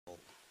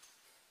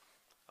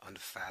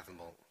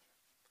unfathomable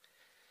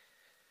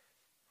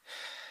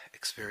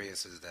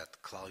experiences that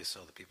Klal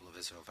Yisrael, the people of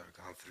Israel, have ever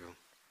gone through,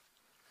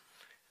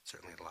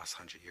 certainly in the last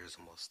 100 years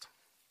almost.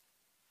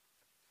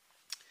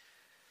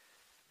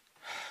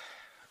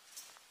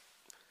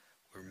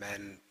 Where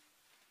men,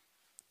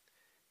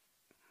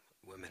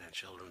 women and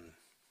children,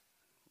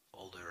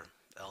 older,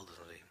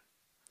 elderly,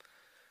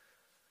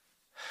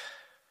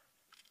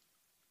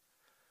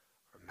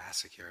 were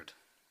massacred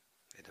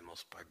in the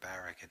most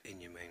barbaric and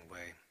inhumane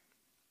way.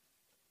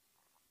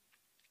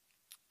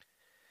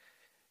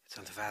 It's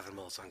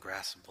unfathomable, it's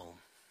ungraspable.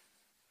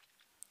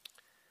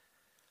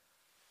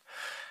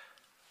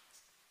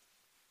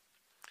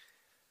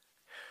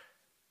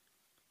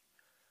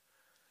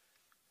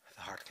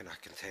 The heart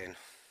cannot contain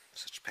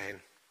such pain.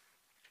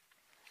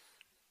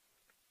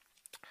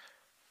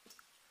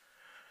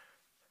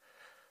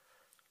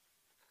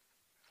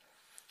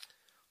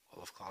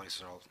 All of Klal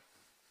Yisrael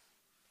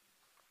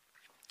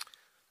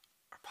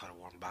are part of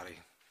one body.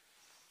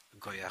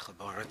 Goy Echad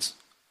Ba'aretz,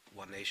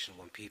 one nation,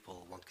 one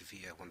people, one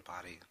kaviyah, one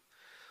body.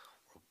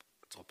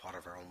 It's all part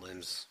of our own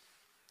limbs.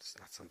 It's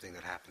not something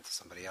that happened to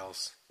somebody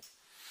else.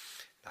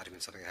 Not even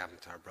something that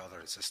happened to our brother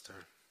and sister.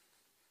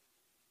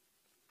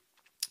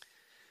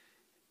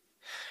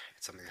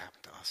 It's something that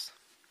happened to us.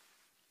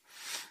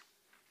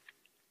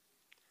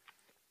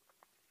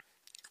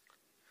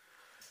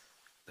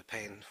 The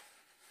pain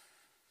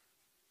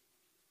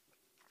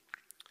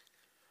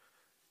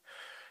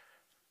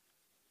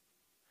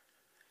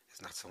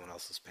is not someone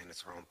else's pain,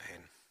 it's our own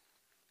pain.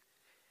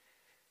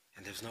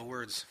 And there's no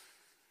words.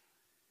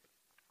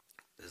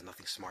 There's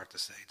nothing smart to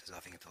say. There's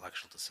nothing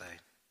intellectual to say.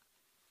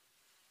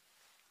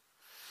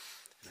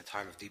 In a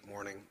time of deep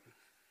mourning,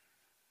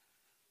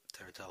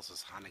 Torah tells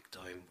us, Hanik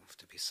Doim,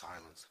 to be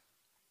silent.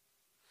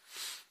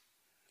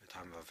 In a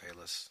time of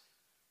Avelis,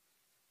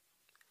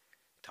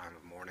 time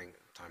of mourning,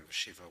 time of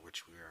Shiva,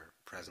 which we are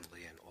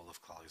presently in all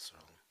of Klal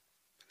Yisrael,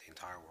 in the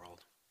entire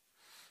world,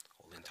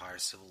 all the entire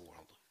civil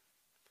world,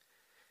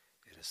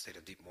 in a state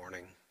of deep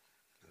mourning,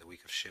 in the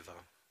week of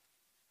Shiva.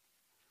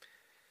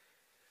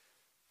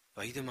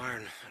 Vayidim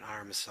Aaron, and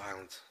Aaron is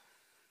silent.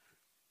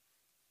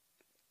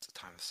 It's a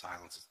time of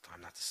silence. It's a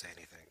time not to say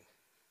anything.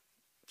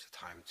 It's a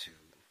time to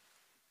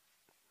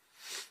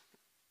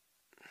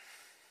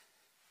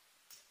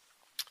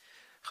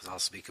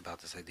Chazal speak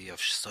about this idea of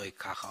shtoik,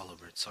 kachal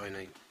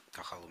u'bertzoinei,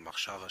 kachal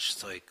u'machshava,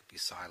 shtoik, be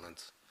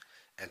silent,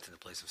 enter the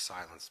place of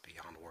silence,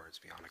 beyond words,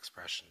 beyond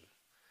expression.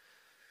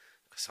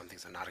 Because some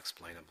things are not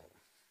explainable.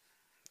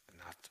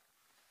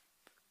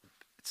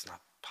 It's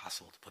not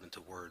possible to put into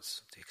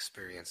words the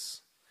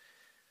experience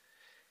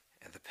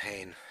and the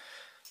pain.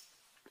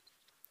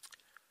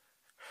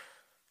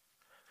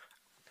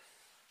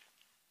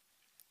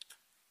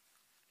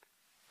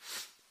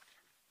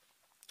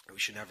 We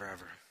should never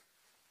ever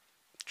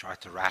try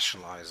to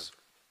rationalize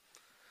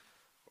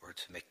or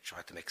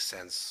try to make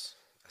sense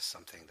of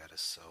something that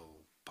is so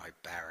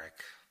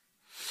barbaric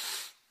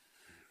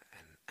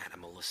and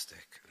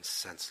animalistic and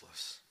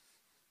senseless.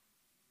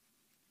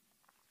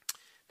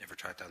 Never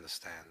try to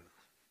understand.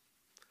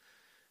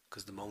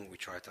 Because the moment we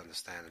try to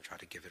understand and try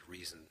to give it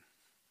reason,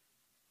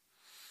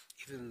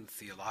 even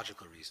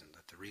theological reason,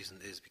 that the reason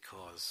is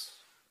because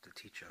to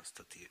teach us,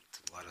 to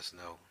let us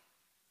know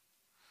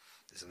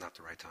this is not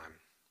the right time.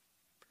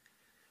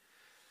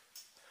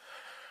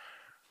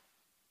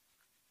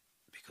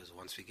 Because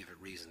once we give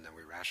it reason, then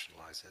we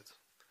rationalize it,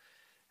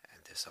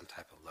 and there's some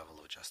type of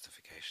level of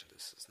justification.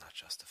 This is not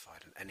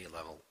justified on any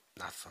level,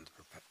 not from the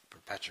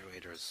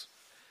perpetuators,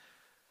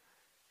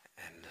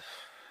 and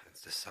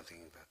it's just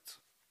something that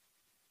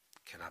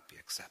cannot be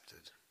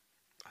accepted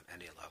on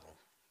any level,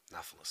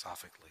 not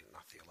philosophically,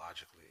 not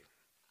theologically.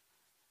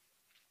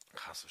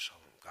 Chas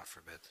v'shalom, God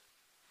forbid.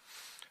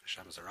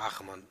 Hashem is a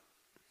Rachamon.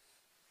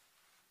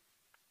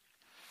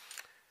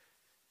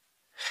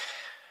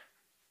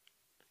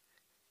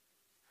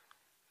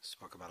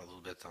 Spoke about a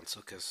little bit on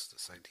Sukkot,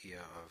 this idea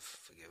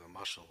of, gave a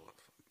mashal,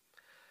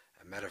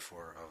 a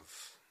metaphor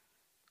of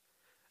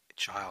a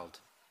child.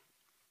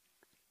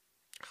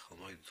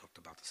 Chalmoid talked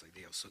about this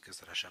idea of Sukkot,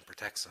 that Hashem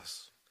protects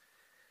us.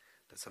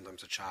 That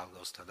sometimes a child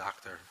goes to a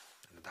doctor,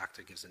 and the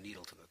doctor gives a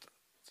needle to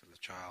the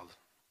child.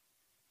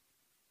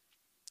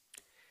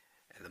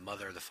 And the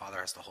mother or the father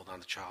has to hold on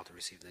to the child to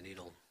receive the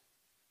needle.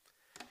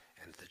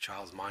 And the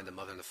child's mind, the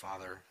mother and the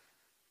father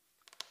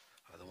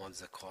are the ones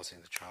that are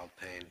causing the child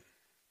pain.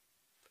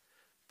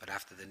 But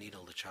after the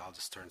needle, the child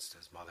just turns to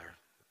his mother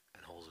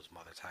and holds his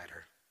mother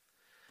tighter.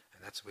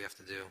 And that's what we have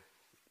to do.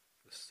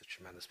 This is a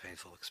tremendous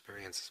painful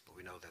experience, but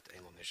we know that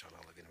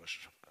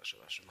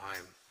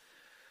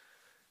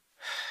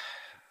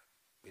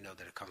we know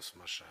that it comes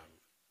from Hashem,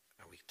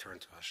 and we turn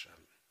to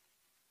Hashem.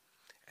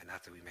 And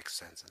not that we make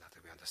sense, and not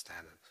that we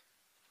understand it.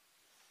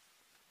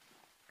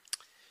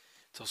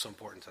 It's also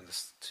important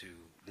to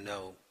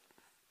know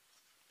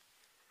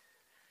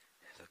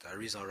that the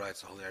Arizal writes,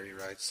 the Holy Ari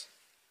writes,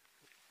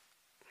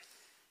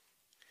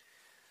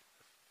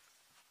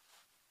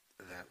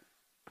 that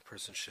a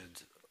person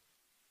should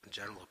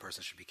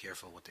be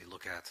careful what they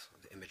look at,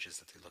 the images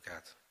that they look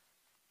at.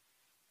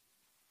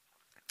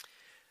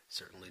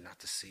 certainly not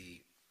to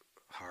see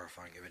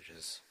horrifying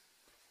images,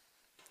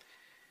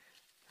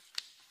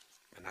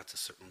 and not to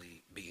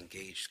certainly be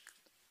engaged,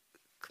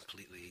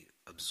 completely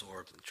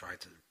absorbed and try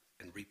to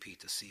and repeat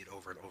to see it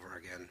over and over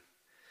again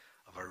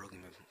of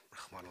Arugim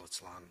Rahman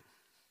al-Islam,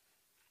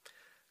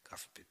 God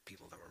forbid,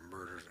 people that were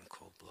murdered in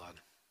cold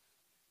blood.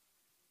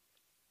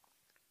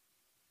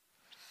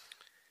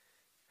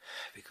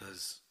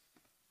 Because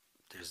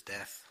there's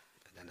death,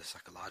 and then there's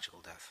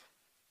psychological death.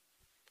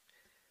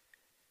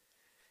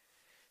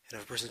 And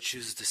if a person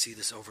chooses to see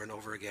this over and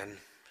over again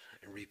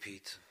and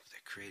repeat,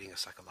 they're creating a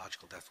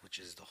psychological death, which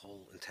is the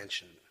whole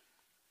intention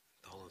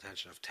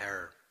of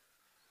terror.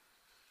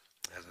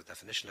 As a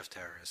definition of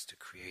terror is to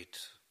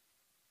create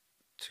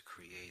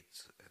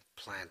and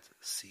plant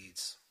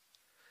seeds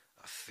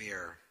of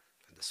fear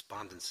and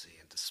despondency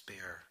and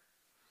despair.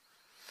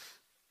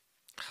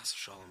 Chas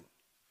v'shalom,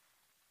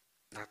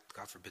 not,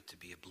 God forbid, to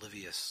be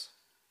oblivious,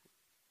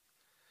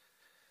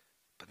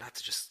 but not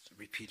to just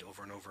repeat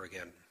over and over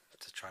again,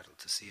 to try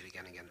to see it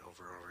again and again,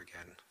 over and over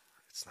again.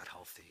 It's not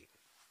healthy,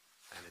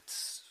 and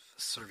it's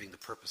serving the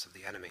purpose of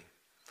the enemy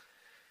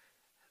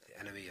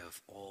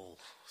of all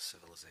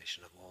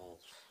civilization, of all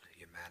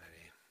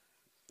humanity,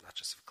 not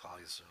just of Klal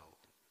Yisrael.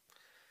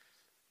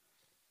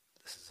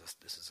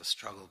 This is a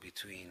struggle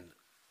between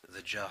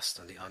the just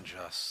and the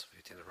unjust,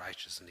 between the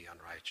righteous and the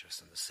unrighteous,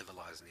 and the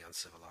civilized and the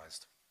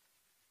uncivilized.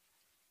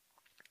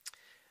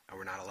 And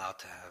we're not allowed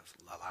to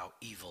allow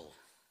evil,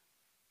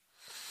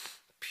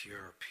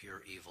 pure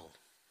evil,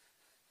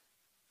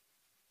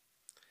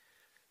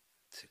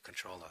 to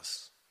control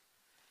us,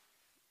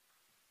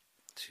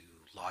 to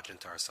lodge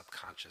into our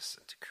subconscious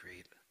and to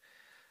create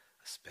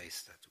a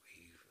space that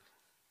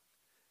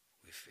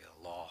we feel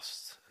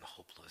lost and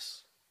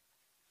hopeless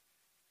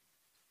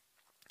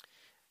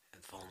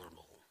and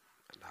vulnerable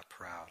and not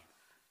proud.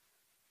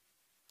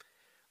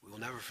 We will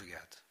never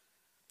forget.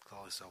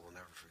 Klal Yisrael will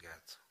never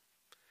forget.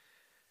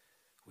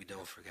 We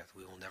don't forget.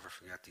 We will never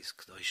forget these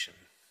Kedoshim,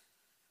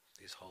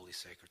 these holy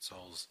sacred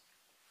souls,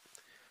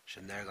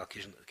 Shenergal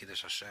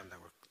Kiddush Hashem,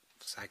 that were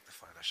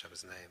sanctified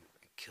Hashem's name,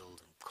 and killed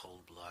in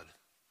cold blood,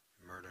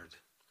 murdered,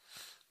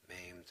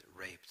 maimed,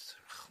 raped.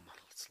 Rahman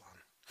al-Islam.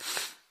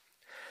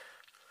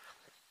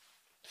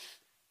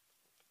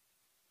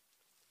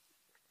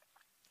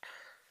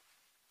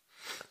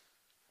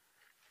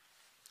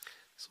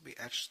 This will be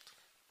etched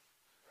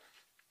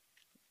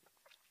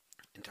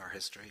into our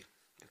history,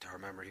 into our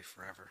memory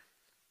forever.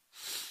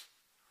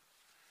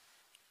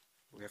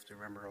 We have to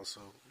remember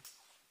also,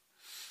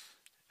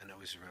 and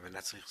always remember,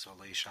 Netzlich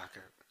Zolei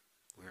Shaker,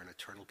 we're an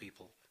eternal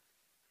people.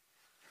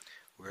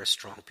 We're a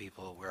strong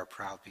people. We're a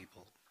proud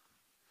people.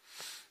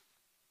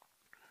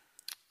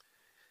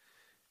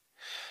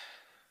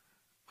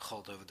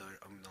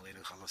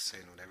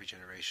 In every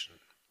generation,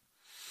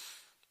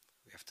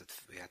 we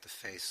have to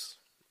face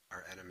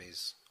our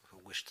enemies who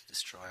wish to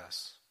destroy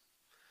us,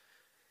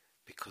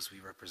 because we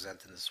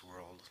represent in this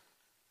world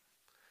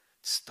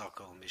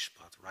Tzedakah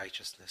Mishpat,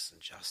 righteousness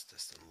and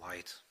justice and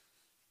light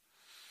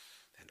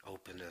and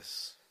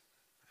openness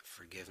and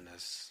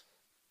forgiveness,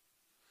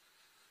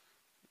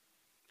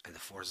 and the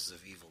forces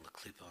of evil, the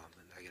klipa,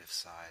 the negative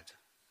side,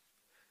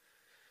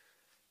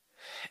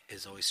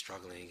 is always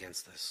struggling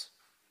against this.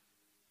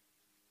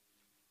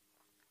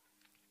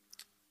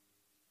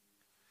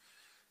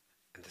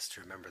 And this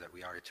to remember that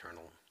we are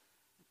eternal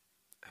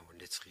and we're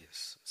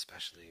nitzchias,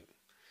 especially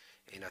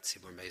Einat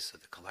Tzibur Mesa,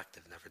 the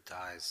collective never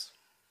dies.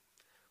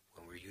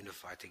 When we're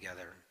unified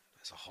together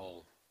as a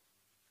whole,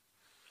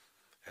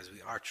 as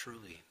we are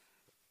truly,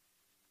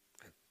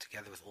 and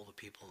together with all the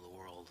people in the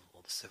world,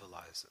 all the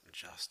civilized and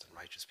just and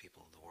righteous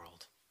people of the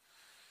world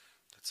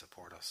that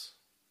support us,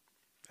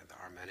 and there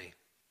are many.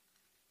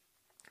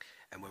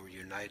 And when we're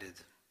united,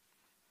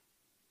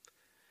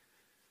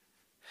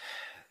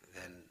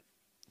 then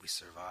we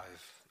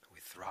survive, and we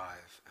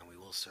thrive, and we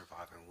will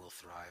survive, and we'll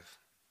thrive,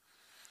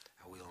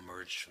 and we'll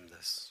emerge from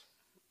this.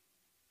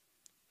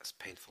 As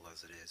painful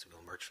as it is,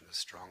 we'll emerge from this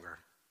stronger.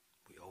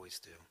 We always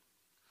do.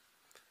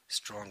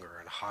 Stronger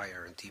and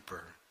higher and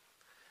deeper,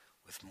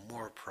 with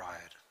more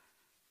pride.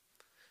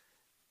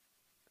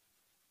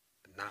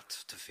 Not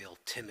to feel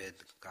timid,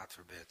 God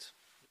forbid,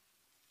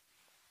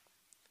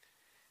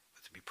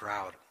 but to be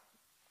proud.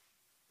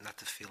 Not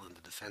to feel in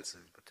the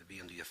defensive, but to be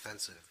in the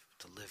offensive.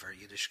 To live our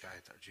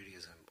Yiddishkeit, our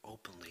Judaism,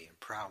 openly and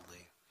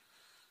proudly.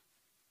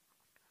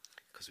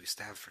 Because we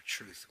stand for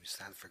truth, we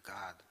stand for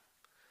God.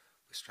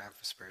 We stand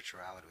for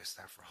spirituality, we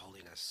stand for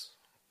holiness,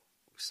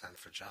 we stand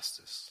for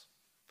justice,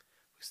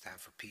 we stand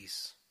for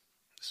peace.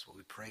 This is what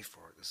we pray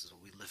for, this is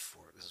what we live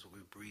for, this is what we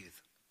breathe.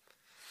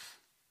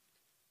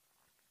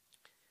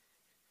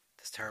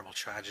 This terrible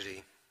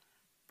tragedy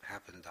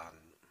happened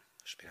on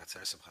Shmini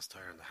Atzeres Simchas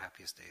Torah, on the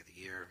happiest day of the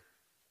year,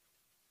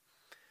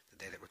 the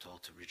day that we're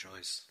told to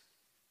rejoice.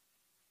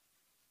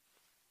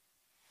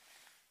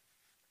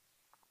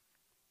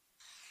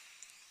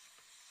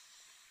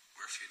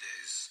 We're a few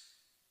days.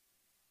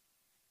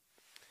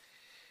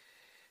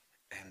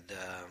 And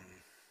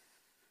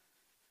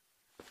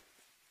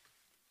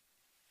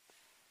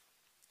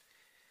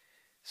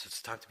So it's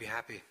time to be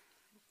happy.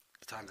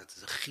 The time that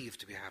there's a chiv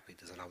to be happy,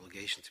 there's an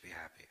obligation to be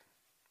happy.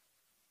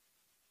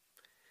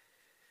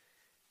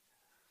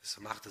 The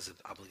samachta is an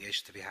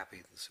obligation to be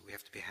happy. So we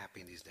have to be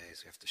happy in these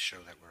days. We have to show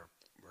that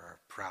we're a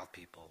proud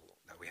people,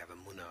 that we have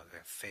emunah, we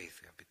have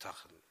faith, we have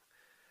bitachon.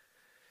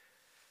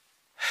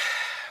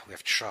 We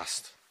have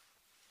trust.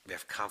 We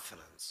have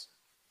confidence.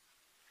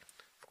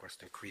 Of course,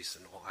 to increase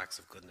in all acts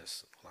of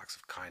goodness, all acts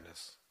of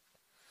kindness.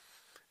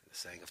 The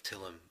saying of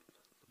Tillim,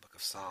 the book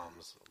of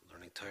Psalms,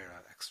 learning Torah,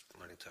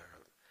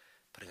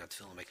 putting on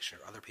tefillin, making sure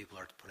other people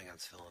are putting on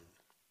tefillin.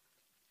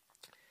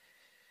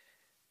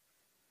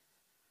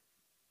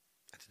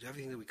 And to do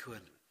everything that we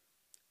could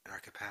in our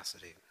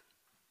capacity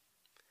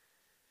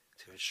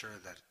to ensure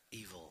that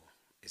evil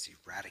is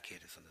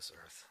eradicated from this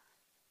earth.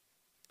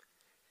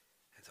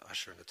 And to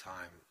usher in a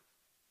time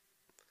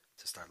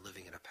to start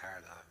living in a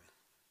paradigm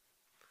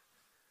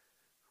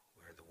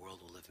where the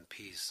world will live in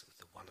peace with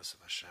the oneness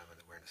of Hashem and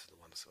the awareness of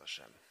the oneness of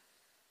Hashem.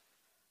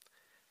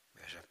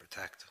 May Hashem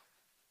protect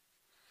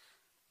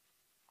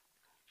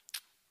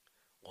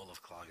all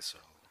of Klal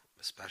Yisrael,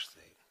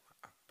 especially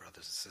our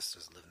brothers and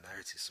sisters who live in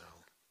Eretz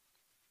Yisrael,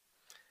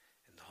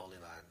 in the Holy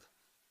Land.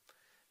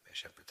 May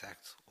Hashem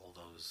protect all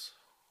those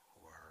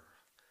who are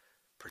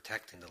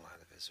protecting the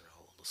land of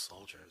Israel, all the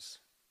soldiers,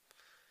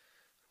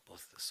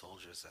 both the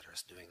soldiers that are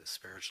doing the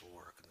spiritual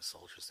work and the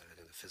soldiers that are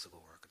doing the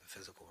physical work, and the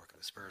physical work and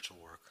the spiritual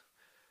work.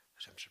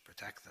 Hashem should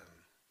protect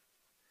them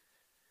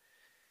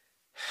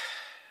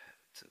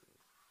to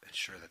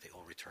ensure that they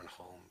all return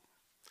home.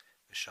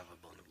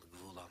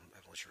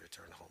 Everyone should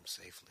return home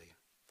safely,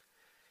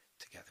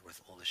 together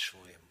with all the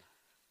shuyim,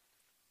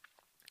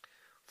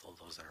 with all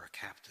those that are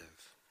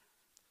captive,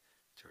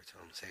 to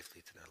return home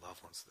safely to their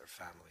loved ones, to their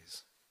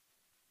families.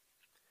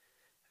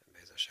 And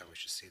Be'ez Hashem, we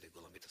should see the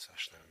Gula Mitzvah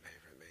Hashem and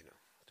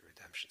the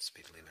redemption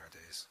speedily in our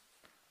days.